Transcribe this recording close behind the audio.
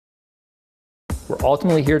We're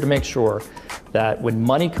ultimately here to make sure that when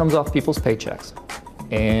money comes off people's paychecks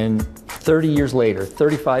and 30 years later,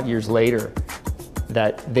 35 years later,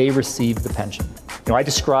 that they receive the pension. You know, I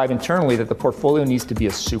describe internally that the portfolio needs to be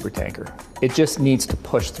a super tanker. It just needs to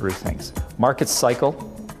push through things. Markets cycle,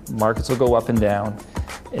 markets will go up and down,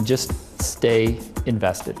 and just stay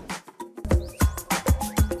invested.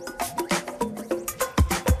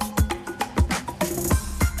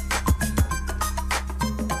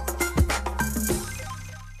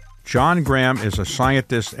 John Graham is a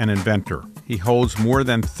scientist and inventor. He holds more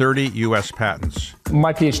than 30 U.S. patents.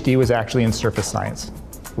 My PhD was actually in surface science,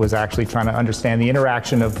 was actually trying to understand the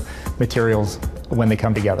interaction of materials when they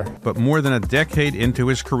come together. But more than a decade into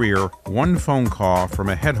his career, one phone call from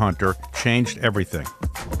a headhunter changed everything.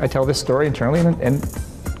 I tell this story internally and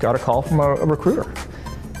got a call from a recruiter.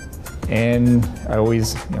 And I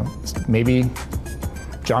always, maybe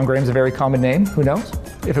John Graham's a very common name, who knows?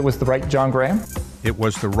 If it was the right John Graham. It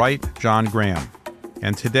was the right John Graham.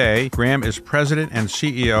 And today, Graham is president and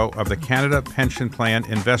CEO of the Canada Pension Plan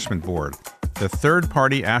Investment Board, the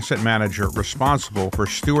third-party asset manager responsible for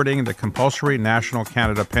stewarding the compulsory National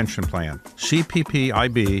Canada Pension Plan.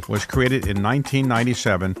 CPP-IB was created in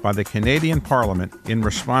 1997 by the Canadian Parliament in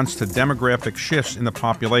response to demographic shifts in the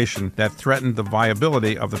population that threatened the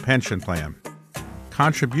viability of the pension plan.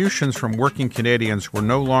 Contributions from working Canadians were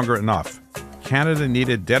no longer enough. Canada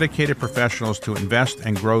needed dedicated professionals to invest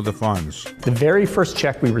and grow the funds. The very first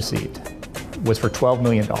check we received was for $12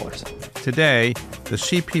 million. Today, the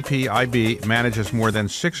CPP-IB manages more than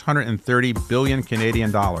 630 billion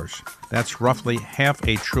Canadian dollars. That's roughly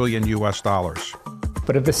 $500 billion US dollars.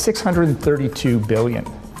 But of the 632 billion,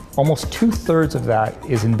 almost 2/3 of that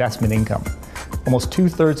is investment income. Almost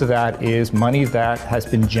 2/3 of that is money that has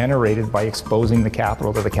been generated by exposing the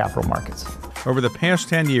capital to the capital markets. Over the past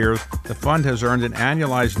 10 years, the fund has earned an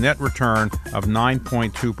annualized net return of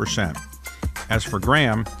 9.2%. As for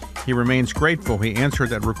Graham, he remains grateful he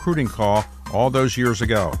answered that recruiting call all those years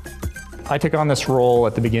ago. I took on this role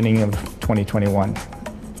at the beginning of 2021,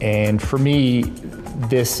 and for me,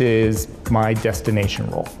 this is my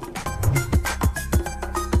destination role.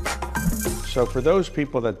 So for those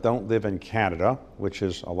people that don't live in Canada, which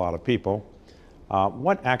is a lot of people,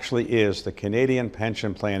 what actually is the Canadian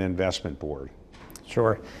Pension Plan Investment Board?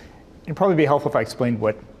 Sure. It'd probably be helpful if I explained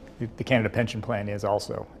what the Canada Pension Plan is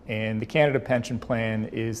also. And the Canada Pension Plan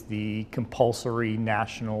is the compulsory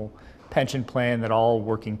national pension plan that all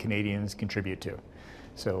working Canadians contribute to.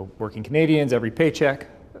 So working Canadians, every paycheck,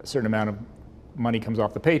 a certain amount of money comes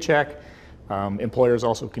off the paycheck. Employers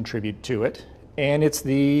also contribute to it. And it's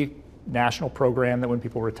the national program that when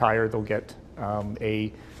people retire, they'll get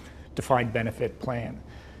a defined benefit plan.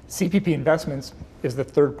 CPP Investments is the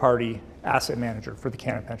third-party asset manager for the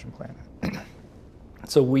Canada Pension Plan.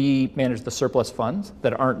 So we manage the surplus funds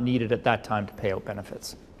that aren't needed at that time to pay out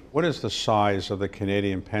benefits. What is the size of the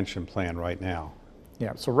Canadian Pension Plan right now?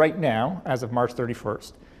 Yeah, so right now, as of March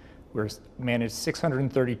 31st, we're managed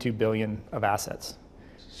 632 billion of assets.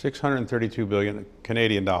 632 billion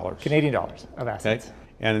Canadian dollars. Canadian dollars of assets. Okay.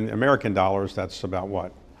 And in American dollars, that's about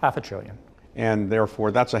what? $500 billion. And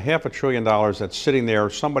therefore, that's $500 billion that's sitting there.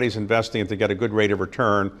 Somebody's investing it to get a good rate of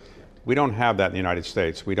return. We don't have that in the United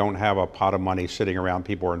States. We don't have a pot of money sitting around,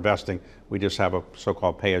 people are investing. We just have a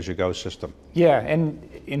so-called pay-as-you-go system. Yeah, and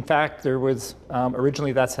in fact, there was,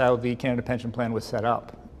 originally that's how the Canada Pension Plan was set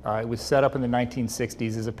up. It was set up in the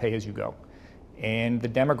 1960s as a pay-as-you-go. And the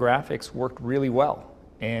demographics worked really well.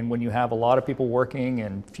 And when you have a lot of people working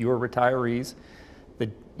and fewer retirees,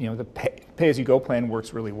 the pay-as-you-go plan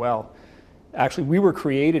works really well. Actually, we were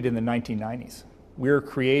created in the 1990s. We were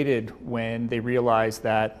created when they realized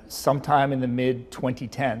that sometime in the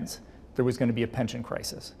mid-2010s, there was going to be a pension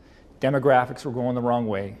crisis. Demographics were going the wrong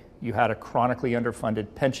way. You had a chronically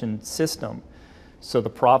underfunded pension system. So the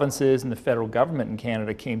provinces and the federal government in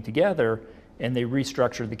Canada came together and they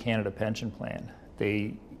restructured the Canada Pension Plan.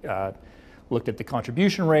 They looked at the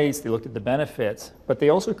contribution rates, they looked at the benefits, but they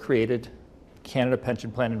also created Canada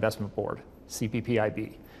Pension Plan Investment Board,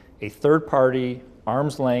 CPP-IB, a third-party,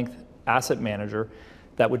 arm's-length asset manager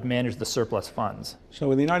that would manage the surplus funds.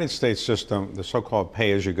 So in the United States system, the so-called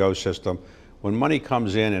pay-as-you-go system, when money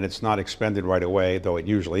comes in and it's not expended right away, though it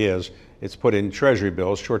usually is, it's put in treasury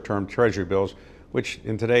bills, short-term treasury bills, which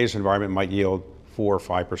in today's environment might yield 4 or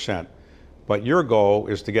 5%. But your goal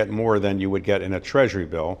is to get more than you would get in a treasury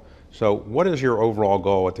bill. So what is your overall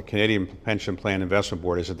goal at the Canadian Pension Plan Investment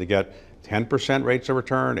Board? Is it to get 10% rates of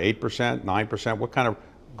return, 8%, 9%? What kind of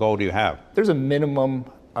goal do you have? There's a minimum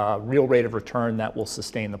real rate of return that will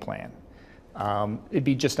sustain the plan. It'd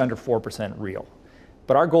be just under 4% real.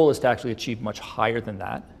 But our goal is to actually achieve much higher than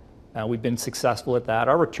that We've been successful at that.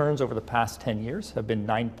 Our returns over the past 10 years have been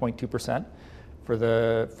 9.2% for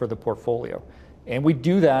the portfolio. And we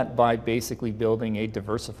do that by basically building a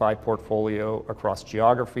diversified portfolio across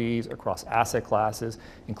geographies, across asset classes,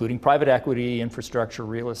 including private equity, infrastructure,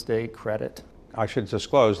 real estate, credit. I should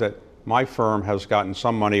disclose that my firm has gotten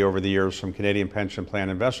some money over the years from Canadian Pension Plan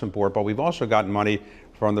Investment Board, but we've also gotten money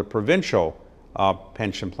from the provincial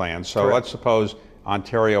pension plans. So Correct. let's suppose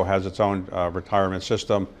Ontario has its own retirement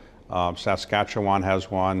system, Saskatchewan has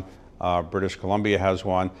one, British Columbia has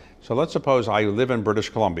one. So let's suppose I live in British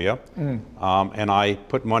Columbia and I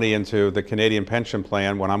put money into the Canadian pension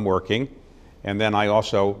plan when I'm working, and then I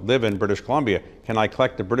also live in British Columbia. Can I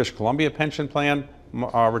collect the British Columbia pension plan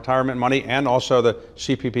retirement money and also the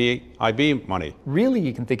CPP IB money? Really,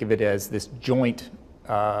 you can think of it as this joint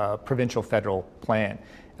provincial federal plan.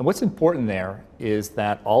 And what's important there is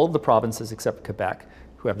that all of the provinces except Quebec,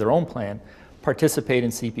 who have their own plan, participate in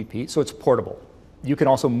CPP, so it's portable. You can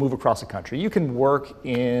also move across the country. You can work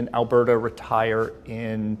in Alberta, retire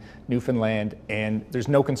in Newfoundland, and there's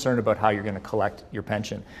no concern about how you're going to collect your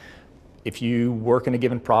pension. If you work in a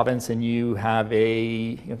given province and you have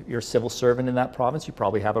you're a civil servant in that province, you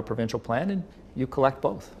probably have a provincial plan and you collect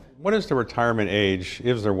both. What is the retirement age,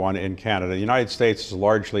 is there one in Canada? The United States has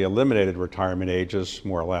largely eliminated retirement ages,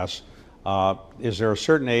 more or less. Is there a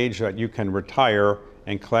certain age that you can retire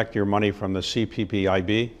and collect your money from the CPP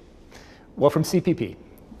IB? Well, from CPP.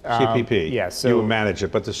 CPP, yeah, so you manage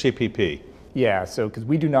it, but the CPP? Yeah, so because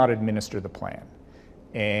we do not administer the plan.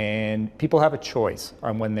 And people have a choice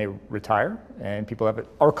on when they retire, and people have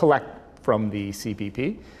or collect from the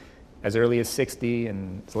CPP as early as 60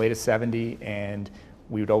 and as late as 70. And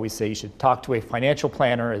we would always say you should talk to a financial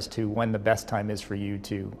planner as to when the best time is for you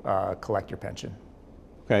to collect your pension.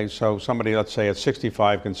 Okay, so somebody, let's say at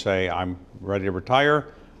 65, can say, I'm ready to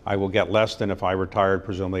retire. I will get less than if I retired,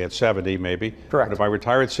 presumably at 70, maybe. Correct. But if I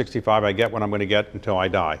retire at 65, I get what I'm going to get until I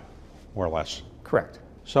die, more or less. Correct.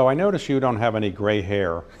 So I notice you don't have any gray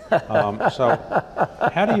hair. So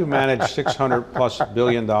how do you manage $600+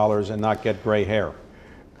 billion and not get gray hair?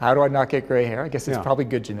 How do I not get gray hair? I guess it's probably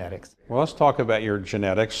good genetics. Well, let's talk about your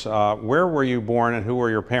genetics. Where were you born and who were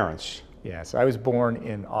your parents? Yeah, so I was born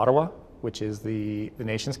in Ottawa, which is the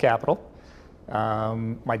nation's capital.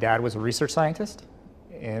 My dad was a research scientist,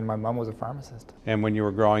 and my mom was a pharmacist. And when you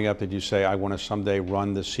were growing up, did you say, I want to someday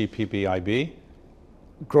run the CPP IB?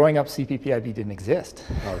 Growing up, CPP IB didn't exist.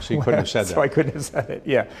 Oh, so you couldn't have said that. So I couldn't have said it,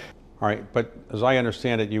 yeah. All right, but as I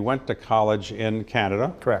understand it, you went to college in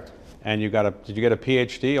Canada. Correct. And did you get a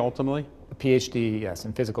PhD ultimately? A PhD, yes,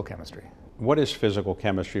 in physical chemistry. What is physical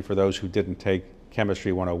chemistry for those who didn't take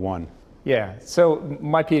Chemistry 101? Yeah, so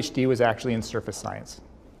my PhD was actually in surface science.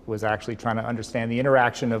 Was actually trying to understand the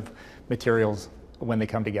interaction of materials when they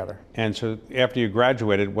come together. And so after you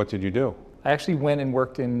graduated, what did you do? I actually went and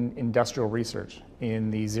worked in industrial research in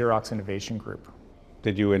the Xerox Innovation Group.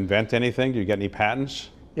 Did you invent anything? Did you get any patents?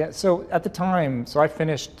 Yeah, so at the time, I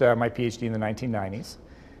finished my PhD in the 1990s,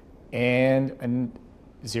 and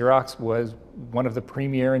Xerox was one of the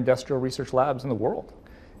premier industrial research labs in the world.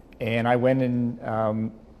 And I went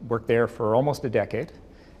and worked there for almost a decade,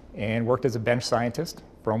 and worked as a bench scientist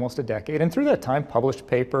for almost a decade. And through that time, published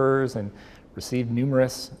papers and received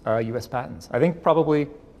numerous US patents. I think probably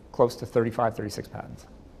close to 35, 36 patents.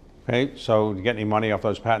 Okay, so do you get any money off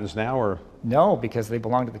those patents now, or? No, because they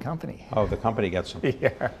belong to the company. Oh, the company gets them.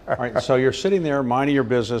 Yeah. All right, so you're sitting there minding your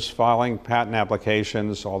business, filing patent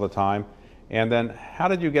applications all the time. And then how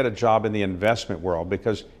did you get a job in the investment world?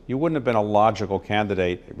 Because you wouldn't have been a logical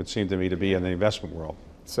candidate, it would seem to me, to be in the investment world.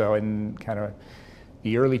 So in kind of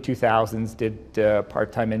the early 2000s, did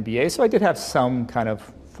part-time MBA. So I did have some kind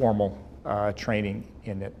of formal training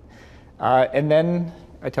in it. And then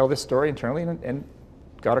I tell this story internally and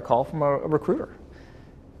got a call from a recruiter.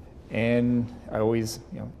 And I always,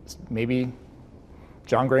 maybe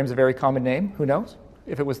John Graham's a very common name, who knows,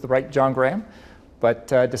 if it was the right John Graham, but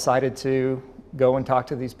decided to go and talk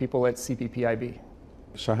to these people at CPP IB.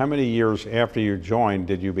 So how many years after you joined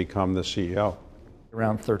did you become the CEO?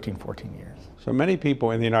 Around 13, 14 years. So many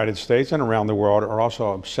people in the United States and around the world are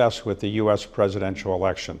also obsessed with the US presidential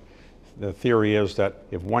election. The theory is that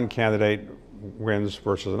if one candidate wins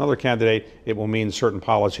versus another candidate, it will mean certain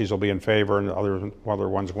policies will be in favor and other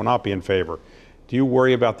ones will not be in favor. Do you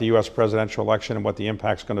worry about the US presidential election and what the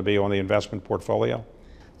impact's going to be on the investment portfolio?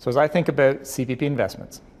 So as I think about CPP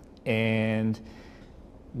Investments, and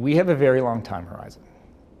we have a very long time horizon,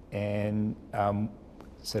 and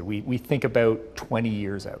so we think about 20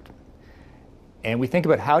 years out. And we think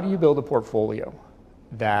about how do you build a portfolio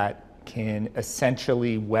that can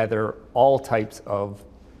essentially weather all types of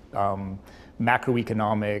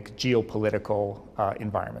macroeconomic, geopolitical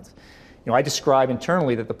environments. I describe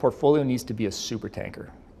internally that the portfolio needs to be a super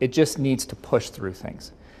tanker. It just needs to push through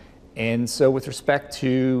things. And so with respect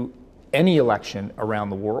to any election around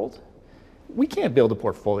the world, we can't build a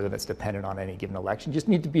portfolio that's dependent on any given election. You just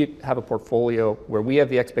need to have a portfolio where we have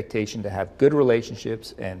the expectation to have good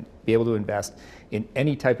relationships and be able to invest in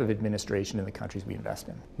any type of administration in the countries we invest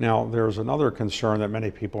in. Now, there's another concern that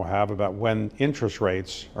many people have about when interest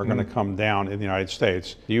rates are going to come down in the United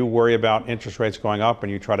States. Do you worry about interest rates going up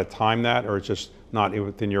and you try to time that, or it's just not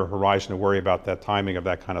within your horizon to worry about that timing of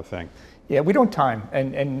that kind of thing? Yeah, we don't time,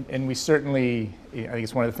 and we certainly, I think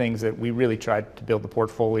it's one of the things that we really tried to build the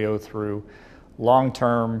portfolio through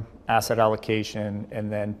long-term asset allocation and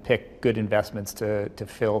then pick good investments to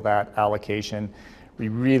fill that allocation. We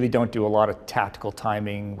really don't do a lot of tactical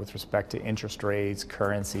timing with respect to interest rates,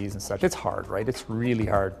 currencies and such. It's hard, right? It's really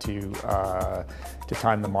hard to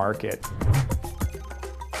time the market.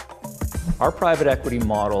 Our private equity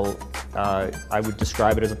model, I would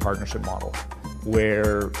describe it as a partnership model,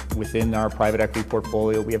 where within our private equity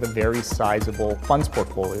portfolio, we have a very sizable funds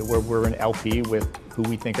portfolio where we're an LP with who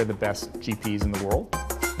we think are the best GPs in the world.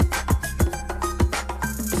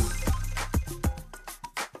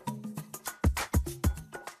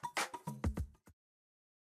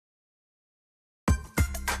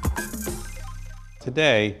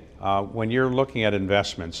 Today, when you're looking at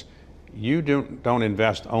investments, you don't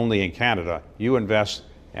invest only in Canada, you invest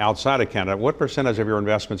outside of Canada. What percentage of your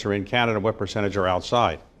investments are in Canada? What percentage are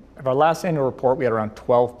outside? Of our last annual report, we had around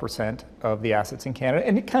 12% of the assets in Canada,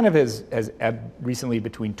 and it kind of has ebbed recently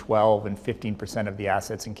between 12 and 15% of the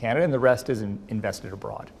assets in Canada, and the rest is invested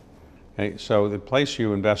abroad. Okay, so the place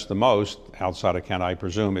you invest the most outside of Canada, I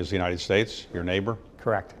presume, is the United States, your neighbor?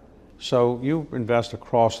 Correct. So you invest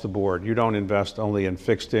across the board. You don't invest only in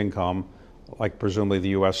fixed income, like presumably the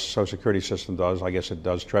U.S. Social Security system does. I guess it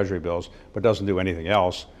does Treasury bills, but doesn't do anything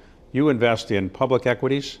else. You invest in public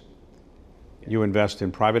equities, you invest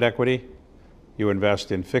in private equity, you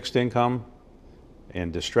invest in fixed income,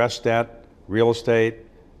 in distressed debt, real estate.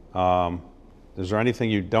 Is there anything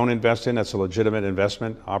you don't invest in that's a legitimate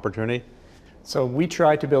investment opportunity? So we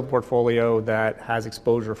try to build a portfolio that has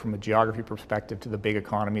exposure from a geography perspective to the big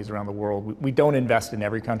economies around the world. We don't invest in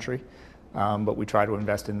every country. But we try to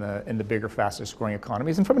invest in the bigger, fastest growing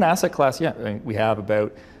economies. And from an asset class, yeah, we have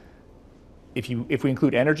about, if we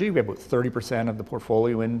include energy, we have about 30% of the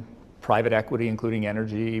portfolio in private equity, including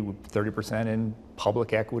energy, 30% in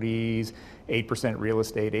public equities, 8% real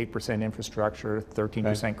estate, 8% infrastructure,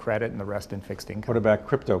 13% credit, and the rest in fixed income. What about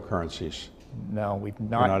cryptocurrencies? No, we've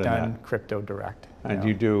not done crypto direct. And no. do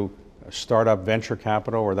you do startup venture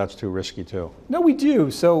capital, or that's too risky too? No, we do.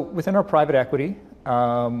 So within our private equity,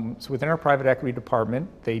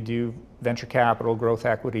 department, they do venture capital, growth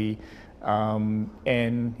equity,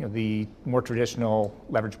 and the more traditional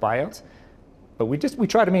leverage buyouts. But we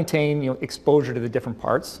try to maintain exposure to the different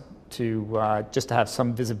parts to just to have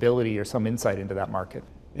some visibility or some insight into that market.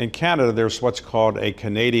 In Canada, there's what's called a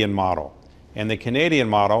Canadian model. And the Canadian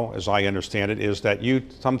model, as I understand it, is that you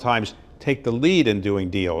sometimes take the lead in doing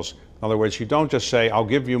deals. In other words, you don't just say, I'll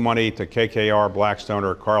give you money to KKR, Blackstone,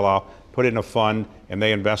 or Carlyle, put it in a fund, and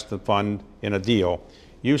they invest the fund in a deal.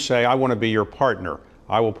 You say, I want to be your partner.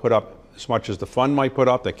 I will put up as much as the fund might put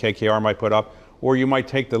up, that KKR might put up, or you might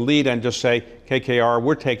take the lead and just say, KKR,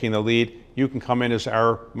 we're taking the lead, you can come in as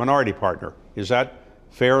our minority partner. Is that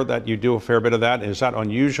fair that you do a fair bit of that? Is that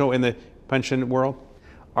unusual in the pension world?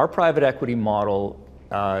 Our private equity model,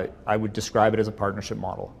 I would describe it as a partnership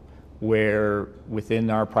model, where within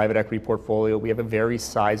our private equity portfolio, we have a very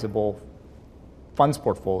sizable funds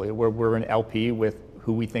portfolio where we're an LP with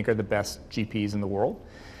who we think are the best GPs in the world.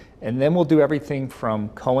 And then we'll do everything from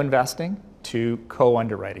co-investing to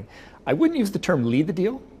co-underwriting. I wouldn't use the term lead the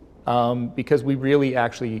deal because we really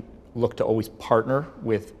actually look to always partner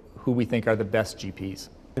with who we think are the best GPs.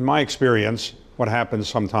 In my experience, what happens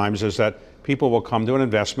sometimes is that people will come to an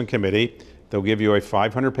investment committee, they'll give you a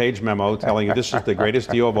 500-page memo telling you this is the greatest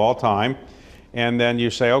deal of all time, and then you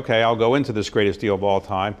say, okay, I'll go into this greatest deal of all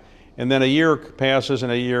time. And then a year passes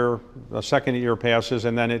and a second year passes,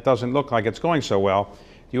 and then it doesn't look like it's going so well.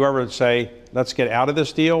 Do you ever say, let's get out of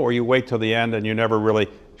this deal, or you wait till the end and you never really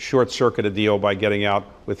short circuit a deal by getting out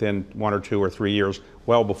within 1 or 2 or 3 years,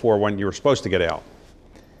 well before when you were supposed to get out?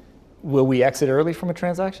 Will we exit early from a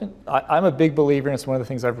transaction? I'm a big believer, and it's one of the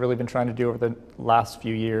things I've really been trying to do over the last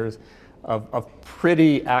few years, of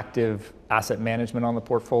pretty active asset management on the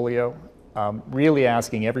portfolio, really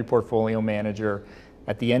asking every portfolio manager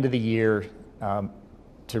at the end of the year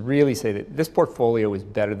to really say that this portfolio is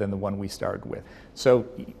better than the one we started with. So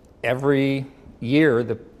every year,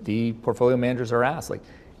 the portfolio managers are asked, like,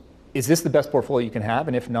 is this the best portfolio you can have?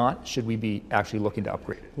 And if not, should we be actually looking to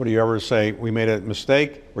upgrade it? What do you ever say, we made a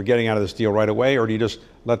mistake, we're getting out of this deal right away, or do you just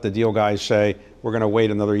let the deal guys say, we're going to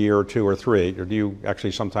wait another year or two or three? Or do you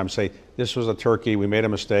actually sometimes say, this was a turkey, we made a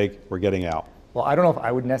mistake, we're getting out? Well, I don't know if I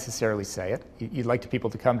would necessarily say it. You'd like people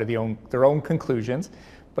to come to their own conclusions.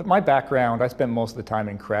 But my background, I spent most of the time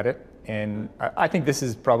in credit. And I think this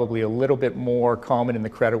is probably a little bit more common in the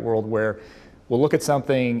credit world, where we'll look at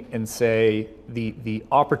something and say the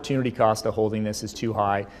opportunity cost of holding this is too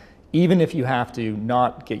high. Even if you have to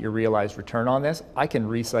not get your realized return on this, I can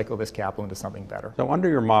recycle this capital into something better. So under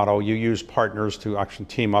your model, you use partners to actually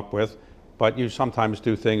team up with, but you sometimes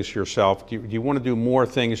do things yourself. Do you want to do more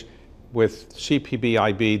things with CPP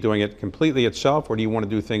IB doing it completely itself, or do you want to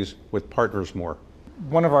do things with partners more?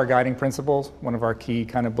 One of our guiding principles, one of our key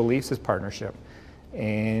kind of beliefs is partnership.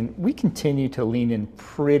 And we continue to lean in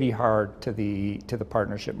pretty hard to the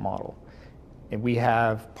partnership model. And we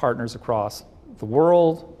have partners across the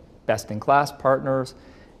world, best-in-class partners,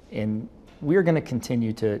 and we're going to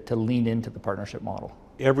continue to lean into the partnership model.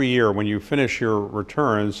 Every year when you finish your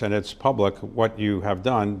returns and it's public what you have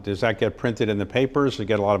done, does that get printed in the papers? Does it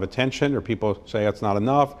get a lot of attention, or people say it's not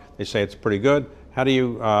enough, they say it's pretty good? How do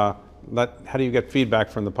you get feedback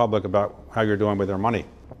from the public about how you're doing with their money?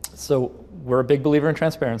 So we're a big believer in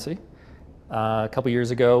transparency. A couple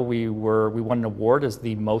years ago, we won an award as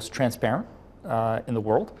the most transparent in the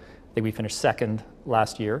world. I think we finished second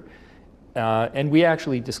last year. And we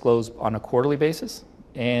actually disclose on a quarterly basis,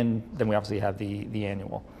 and then we obviously have the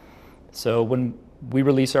annual. So when we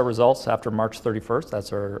release our results after March 31st,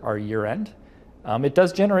 that's our year end, it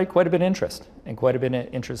does generate quite a bit of interest, and quite a bit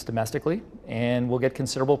of interest domestically, and we'll get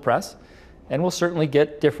considerable press. And we'll certainly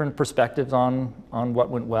get different perspectives on what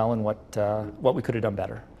went well and what we could have done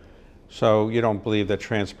better. So you don't believe that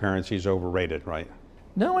transparency is overrated, right?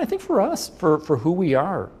 No, I think for us, for who we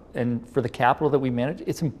are and for the capital that we manage,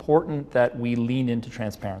 it's important that we lean into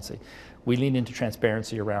transparency. We lean into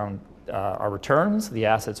transparency around our returns, the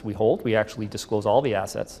assets we hold. We actually disclose all the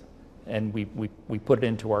assets, and we put it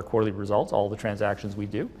into our quarterly results, all the transactions we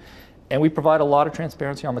do. And we provide a lot of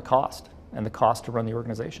transparency on the cost and the cost to run the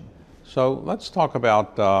organization. So let's talk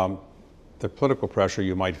about the political pressure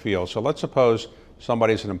you might feel. So let's suppose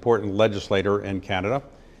somebody's an important legislator in Canada,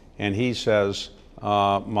 and he says,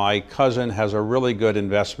 my cousin has a really good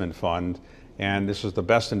investment fund, and this is the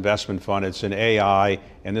best investment fund. It's in AI,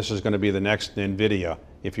 and this is going to be the next NVIDIA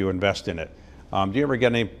if you invest in it. Do you ever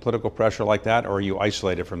get any political pressure like that, or are you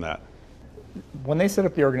isolated from that? When they set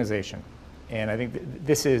up the organization, and I think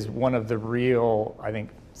this is one of the real, I think,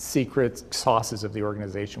 secret sauces of the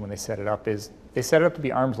organization when they set it up, is they set it up to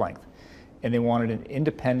be arm's length. And they wanted an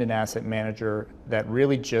independent asset manager that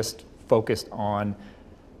really just focused on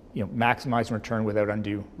maximizing return without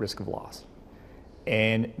undue risk of loss.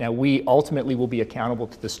 And now we ultimately will be accountable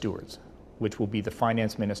to the stewards, which will be the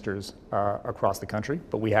finance ministers across the country.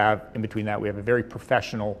 But we have, in between that, we have a very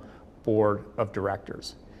professional board of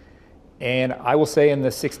directors. And I will say, in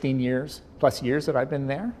the 16 plus years that I've been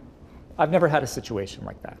there, I've never had a situation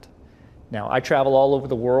like that. Now, I travel all over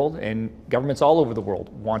the world, and governments all over the world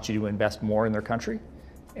want you to invest more in their country.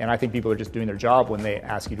 And I think people are just doing their job when they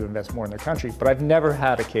ask you to invest more in their country. But I've never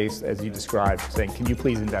had a case, as you described, saying, can you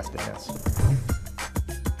please invest in this?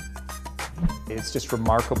 It's just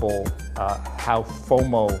remarkable how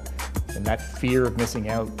FOMO and that fear of missing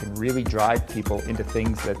out can really drive people into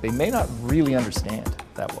things that they may not really understand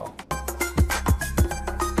that well.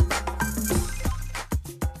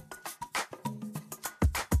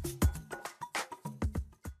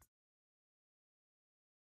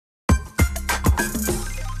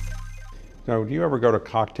 So do you ever go to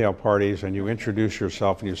cocktail parties and you introduce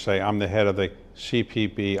yourself and you say, I'm the head of the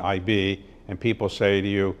CPP IB, and people say to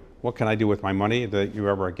you, what can I do with my money? Do you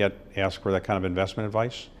ever get asked for that kind of investment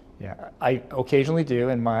advice? Yeah, I occasionally do,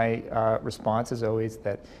 and my response is always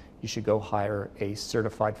that you should go hire a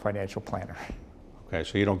certified financial planner. Okay,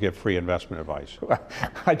 so you don't give free investment advice.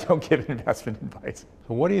 I don't give investment advice.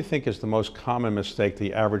 So what do you think is the most common mistake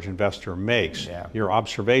the average investor makes? Yeah. Your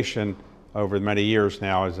observation over many years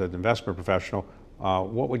now as an investment professional,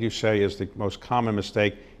 what would you say is the most common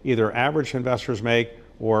mistake either average investors make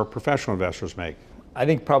or professional investors make? I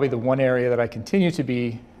think probably the one area that I continue to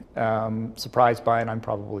be surprised by, and I'm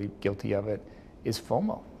probably guilty of it, is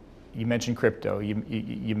FOMO. You mentioned crypto,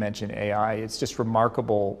 you mentioned AI. It's just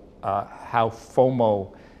remarkable how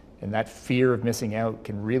FOMO and that fear of missing out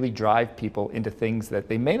can really drive people into things that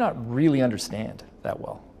they may not really understand that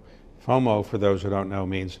well. FOMO, for those who don't know,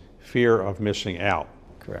 means fear of missing out.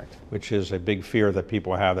 Correct. Which is a big fear that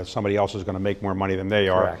people have, that somebody else is going to make more money than they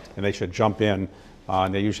are, Correct. and they should jump in,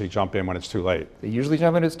 and they usually jump in when it's too late. They usually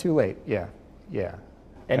jump in when it's too late, yeah.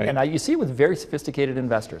 And you see it with very sophisticated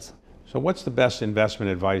investors. So what's the best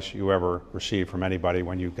investment advice you ever received from anybody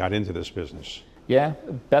when you got into this business? Yeah,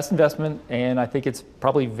 best investment, and I think it's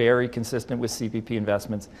probably very consistent with CPP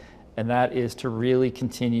Investments, and that is to really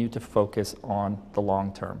continue to focus on the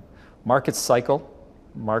long term. Markets cycle,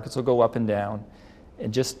 markets will go up and down,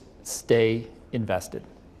 and just stay invested.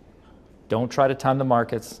 Don't try to time the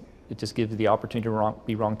markets. It just gives you the opportunity to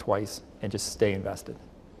be wrong twice, and just stay invested.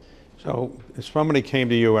 So if somebody came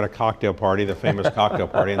to you at a cocktail party, the famous cocktail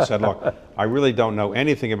party, and said, look, I really don't know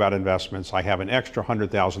anything about investments. I have an extra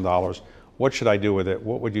 $100,000. What should I do with it?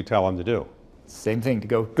 What would you tell them to do? Same thing, to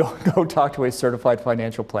go talk to a certified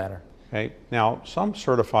financial planner. Okay. Now, some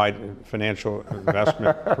certified financial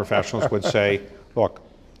investment professionals would say, look,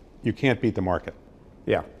 you can't beat the market.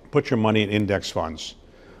 Yeah. Put your money in index funds.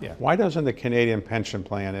 Yeah. Why doesn't the Canadian Pension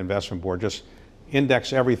Plan Investment Board just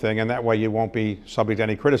index everything, and that way you won't be subject to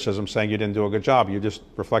any criticism saying you didn't do a good job? You just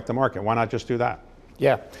reflect the market. Why not just do that?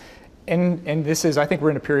 Yeah. And this is, I think we're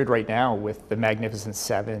in a period right now with the Magnificent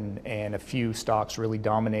Seven and a few stocks really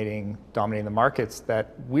dominating the markets,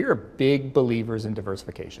 that we're big believers in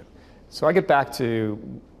diversification. So I get back to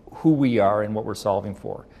who we are and what we're solving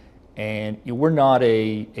for. And we're not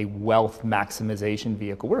a wealth maximization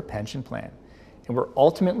vehicle, we're a pension plan. And we're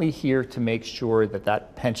ultimately here to make sure that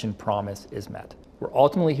that pension promise is met. We're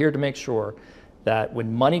ultimately here to make sure that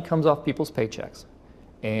when money comes off people's paychecks,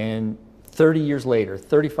 and 30 years later,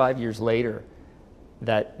 35 years later,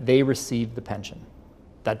 that they receive the pension,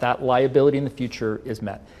 that liability in the future is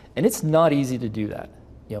met. And it's not easy to do that.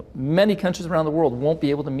 Many countries around the world won't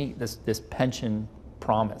be able to meet this pension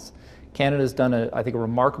promise. Canada's done, I think, a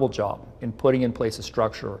remarkable job in putting in place a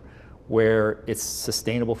structure where it's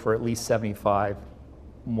sustainable for at least 75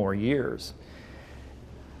 more years.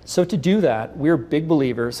 So to do that, we're big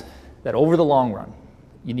believers that over the long run,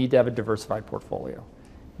 you need to have a diversified portfolio.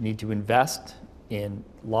 You need to invest in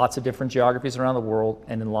lots of different geographies around the world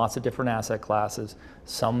and in lots of different asset classes,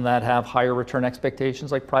 some that have higher return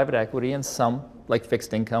expectations like private equity, and some like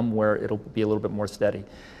fixed income where it'll be a little bit more steady.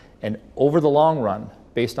 And over the long run,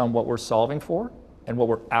 based on what we're solving for and what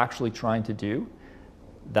we're actually trying to do,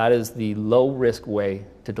 that is the low-risk way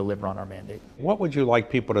to deliver on our mandate. What would you like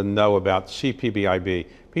people to know about CPPIB?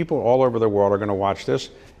 People all over the world are going to watch this,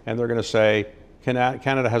 and they're going to say,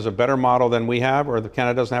 Canada has a better model than we have, or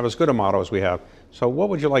Canada doesn't have as good a model as we have. So what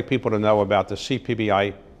would you like people to know about the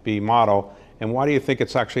CPPIB model, and why do you think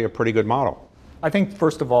it's actually a pretty good model? I think,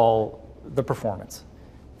 first of all, the performance.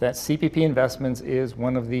 That CPP Investments is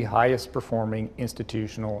one of the highest performing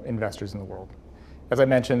institutional investors in the world. As I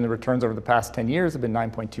mentioned, the returns over the past 10 years have been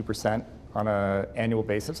 9.2% on an annual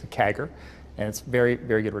basis, a CAGR, and it's very,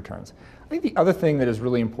 very good returns. I think the other thing that is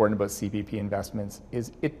really important about CPP Investments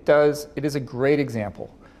is it is a great example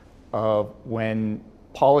of when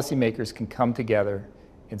policymakers can come together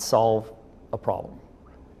and solve a problem,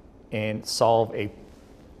 and solve a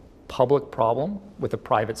public problem with a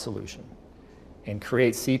private solution, and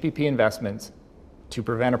create CPP Investments to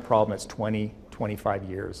prevent a problem that's 20, 25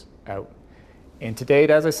 years out. And to date,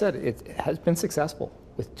 as I said, it has been successful,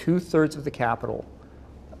 with 2/3 of the capital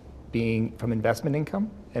being from investment income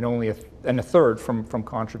and only a third from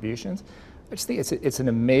contributions. I just think it's an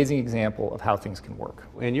amazing example of how things can work.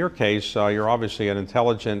 In your case, you're obviously an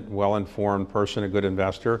intelligent, well-informed person, a good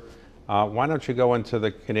investor. Why don't you go into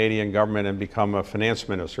the Canadian government and become a finance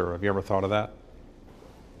minister? Have you ever thought of that?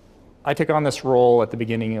 I took on this role at the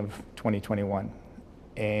beginning of 2021.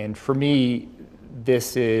 And for me,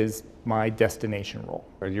 this is my destination role.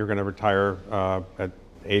 You're going to retire at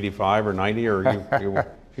 85 or 90, or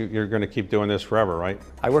you're going to keep doing this forever, right?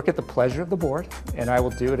 I work at the pleasure of the board, and I will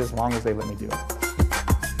do it as long as they let me do it.